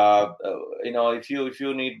if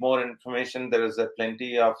you need more information, there is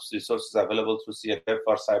plenty of resources available through CFF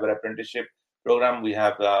for cyber apprenticeship program. We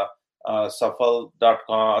have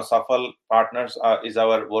Safal.com. Safal Partners is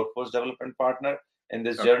our workforce development partner in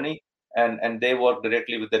this journey, and they work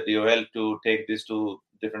directly with the DOL to take this to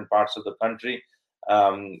different parts of the country.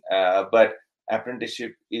 But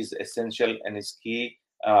apprenticeship is essential and is key,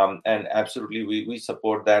 and absolutely we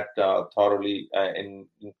support that thoroughly in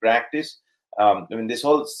practice. This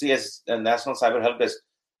whole CS National Cyber Help Desk,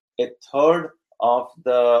 a third of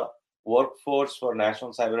the workforce for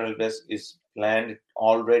National Cyber Help Desk is planned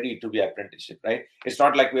already to be apprenticeship, right? It's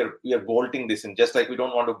not like we are bolting this in, just like we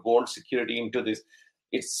don't want to bolt security into this.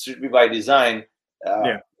 It should be by design.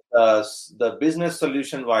 The business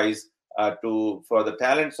solution wise, for the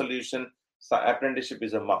talent solution, so apprenticeship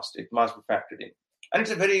is a must. It must be factored in, and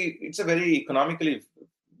it's a very economically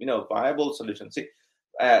viable solution. See,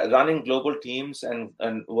 running global teams and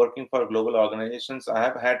working for global organizations, I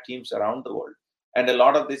have had teams around the world, and a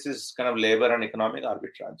lot of this is kind of labor and economic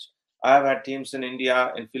arbitrage. I have had teams in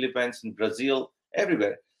India, in Philippines, in Brazil,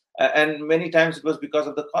 everywhere. And many times it was because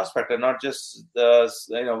of the cost factor, not just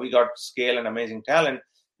we got scale and amazing talent,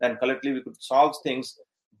 and collectively we could solve things.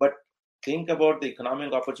 But think about the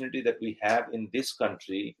economic opportunity that we have in this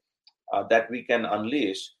country that we can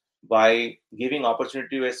unleash by giving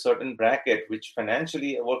opportunity to a certain bracket, which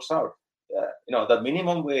financially works out. The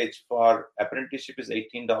minimum wage for apprenticeship is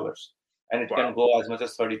 $18, and it can go as much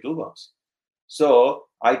as $32. So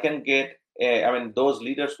I can get, those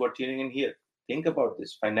leaders who are tuning in here, think about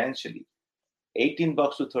this financially. $18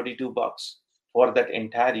 to $32 for that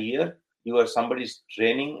entire year. You are somebody's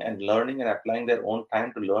training and learning and applying their own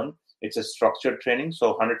time to learn. It's a structured training,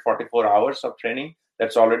 so 144 hours of training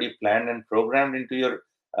that's already planned and programmed into your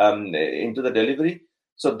into the delivery.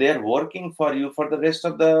 So they're working for you for the rest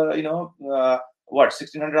of the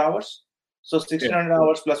 1,600 hours. So 1,600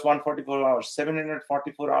 hours plus 144 hours,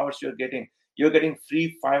 744 hours you're getting. You're getting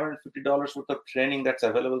free $550 worth of training that's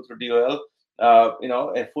available through DOL.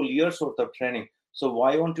 A full year's worth of training. So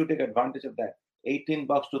why won't you take advantage of that? $18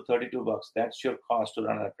 to $32. That's your cost to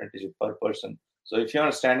run an apprenticeship per person. So if you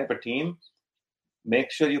want to stand up a team,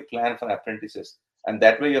 make sure you plan for apprentices, and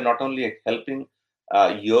that way you're not only helping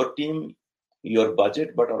your team, your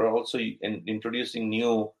budget, but are also introducing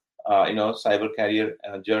new cyber career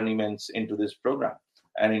journeymen into this program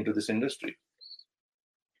and into this industry.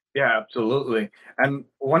 Yeah, absolutely. And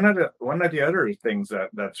one of the other things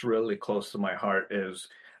that's really close to my heart is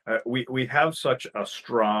we have such a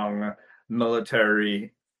strong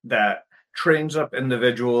military that trains up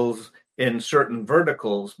individuals in certain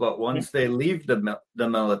verticals, but once they leave the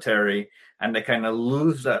military and they kind of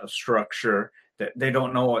lose that structure, that they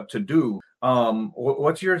don't know what to do.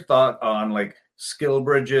 What's your thought on like skill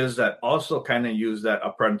bridges that also kind of use that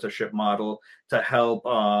apprenticeship model to help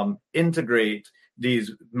integrate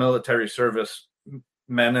these military service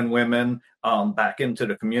men and women back into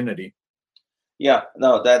the community? Yeah,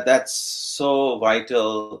 no, that's so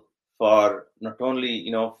vital for not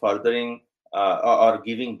only furthering or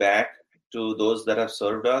giving back to those that have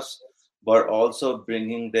served us, but also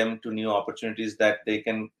bringing them to new opportunities that they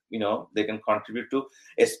can contribute to,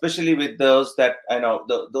 especially with those that I know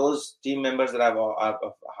those team members that I've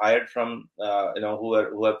hired from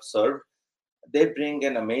who have served. They bring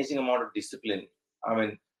an amazing amount of discipline.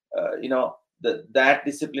 That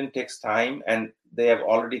discipline takes time, and they have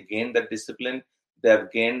already gained that discipline. They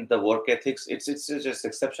have gained the work ethics. It's just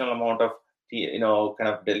exceptional amount of kind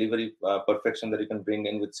of delivery perfection that you can bring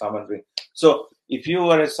in with someone. So if you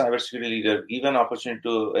are a cybersecurity leader, give an opportunity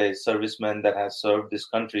to a serviceman that has served this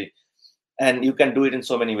country, and you can do it in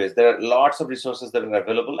so many ways. There are lots of resources that are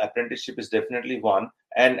available. Apprenticeship is definitely one,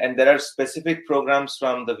 and there are specific programs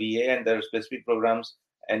from the VA, and there are specific programs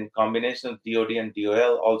and combination of DoD and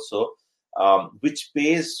DOL also, which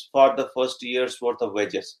pays for the first year's worth of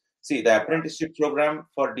wages. See, the apprenticeship program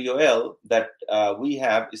for DOL that we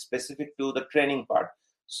have is specific to the training part.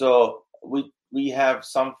 So we have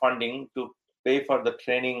some funding to pay for the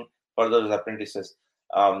training for those apprentices.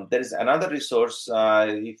 There is another resource,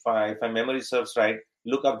 if my memory serves right,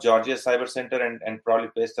 look up Georgia Cyber Center and probably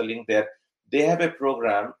paste a link there. They have a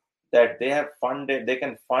program that they have funded. They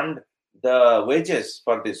can fund the wages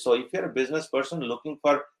for this. So if you're a business person looking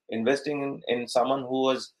for investing in someone who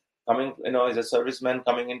was coming, is a serviceman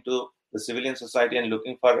coming into the civilian society and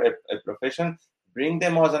looking for a profession, bring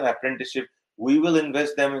them as an apprenticeship. We will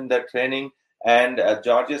invest them in their training, and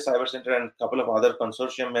Georgia Cyber Center and a couple of other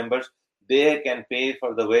consortium members, they can pay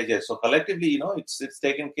for the wages. So collectively, it's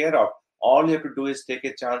taken care of. All you have to do is take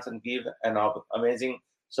a chance and give an amazing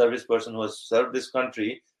service person who has served this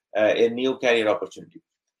country a new career opportunity.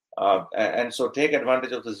 And so take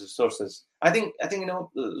advantage of those resources. I think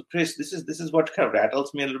Chris, this is what kind of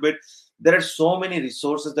rattles me a little bit. There are so many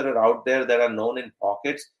resources that are out there that are known in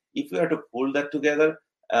pockets. If we are to pull that together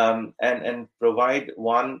and provide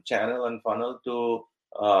one channel and funnel to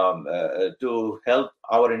help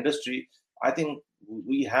our industry, I think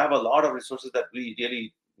we have a lot of resources that we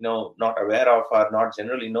really not aware of, are not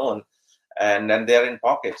generally known, and they are in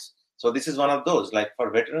pockets. So this is one of those. Like for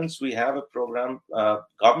veterans, we have a program,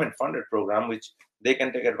 government-funded program, which they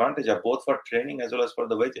can take advantage of, both for training as well as for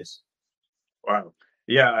the wages. Wow.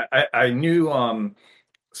 Yeah, I knew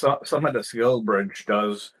some of the SkillBridge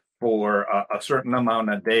does for a certain amount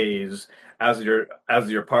of days as you're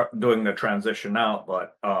doing the transition out.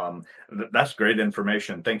 But that's great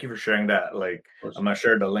information. Thank you for sharing that. Like, I'm gonna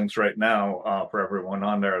share the links right now for everyone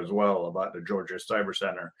on there as well about the Georgia Cyber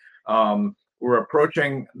Center. We're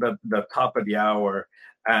approaching the top of the hour,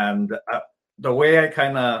 and the way I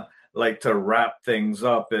kind of like to wrap things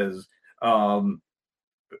up is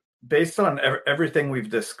based on everything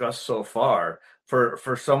we've discussed so far.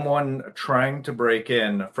 For someone trying to break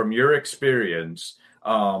in, from your experience,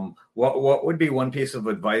 what would be one piece of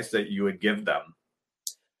advice that you would give them?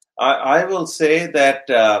 I will say that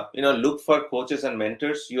look for coaches and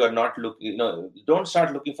mentors. You are not looking, don't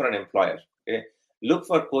start looking for an employer. Okay, look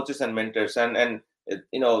for coaches and mentors, and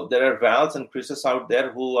there are Vals and Chris's out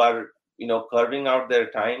there who are carving out their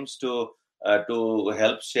times to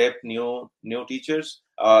help shape new teachers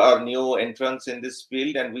or new entrants in this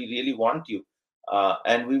field, and we really want you.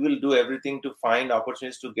 And we will do everything to find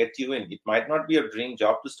opportunities to get you in. It might not be a dream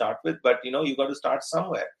job to start with, but you got to start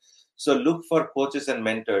somewhere. So look for coaches and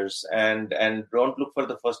mentors, and don't look for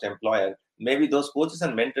the first employer. Maybe those coaches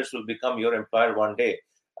and mentors will become your employer one day.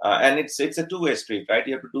 And it's a two-way street, right?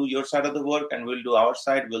 You have to do your side of the work, and we'll do our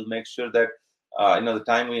side. We'll make sure that the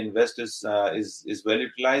time we invest is well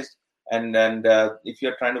utilized. And if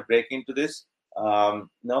you're trying to break into this,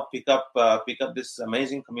 pick up this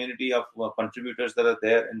amazing community of contributors that are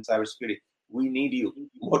there in cybersecurity. We need you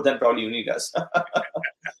more than probably you need us.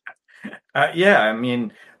 Yeah, I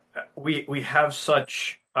mean, we have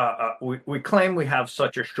such we claim we have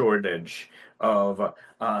such a shortage of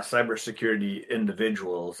cybersecurity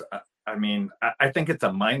individuals. I mean, I think it's a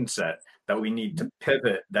mindset that we need to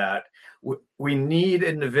pivot. That we need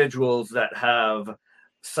individuals that have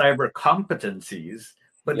cyber competencies,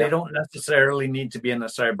 but they don't necessarily need to be in a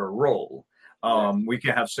cyber role. We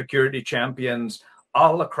can have security champions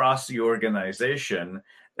all across the organization.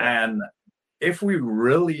 And if we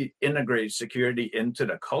really integrate security into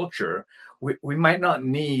the culture, we might not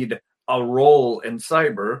need a role in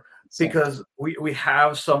cyber, because we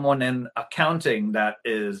have someone in accounting that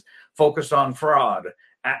is focused on fraud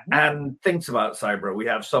and thinks about cyber. We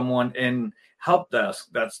have someone in help desk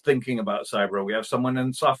that's thinking about cyber. We have someone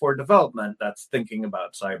in software development that's thinking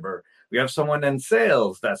about cyber. We have someone in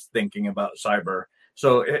sales that's thinking about cyber.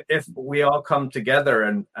 So if we all come together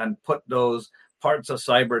and put those parts of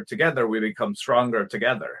cyber together, we become stronger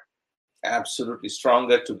together. Absolutely.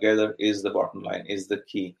 Stronger together is the bottom line, is the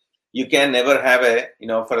key. You can never have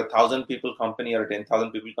for 1,000 people company or a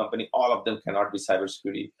 10,000 people company, all of them cannot be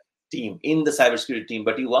cybersecurity team in the cybersecurity team,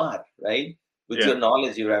 but you are, right? With your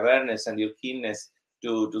knowledge, your awareness, and your keenness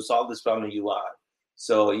to solve this problem, you are.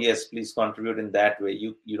 So yes, please contribute in that way.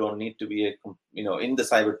 You don't need to be in the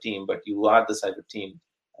cyber team, but you are the cyber team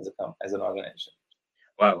as an organization.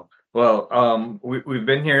 Wow. Well, we've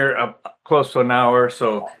been here close to an hour,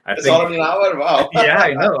 so it's already an hour. Wow. Yeah,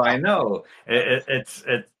 I know.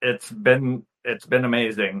 It's been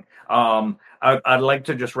amazing. I'd like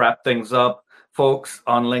to just wrap things up, folks.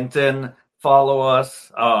 On LinkedIn, follow us.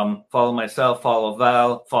 Follow myself. Follow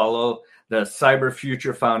Val. Follow the Cyber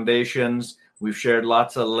Future Foundations. We've shared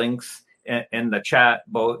lots of links in the chat,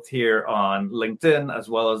 both here on LinkedIn as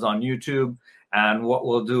well as on YouTube. And what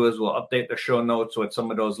we'll do is we'll update the show notes with some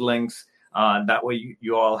of those links. That way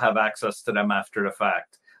you all have access to them after the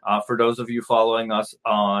fact. For those of you following us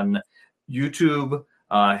on YouTube,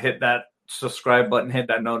 hit that subscribe button, hit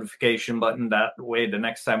that notification button. That way, the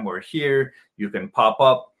next time we're here, you can pop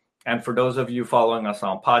up. And for those of you following us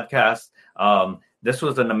on podcast, this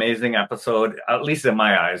was an amazing episode, at least in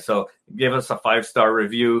my eyes. So give us a 5-star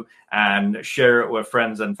review and share it with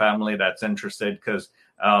friends and family that's interested, because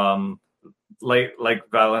like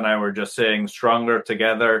Val and I were just saying, stronger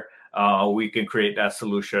together, we can create that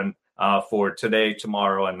solution for today,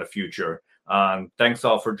 tomorrow, and the future. Thanks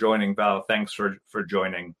all for joining, Val. Thanks for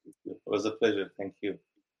joining. It was a pleasure. Thank you.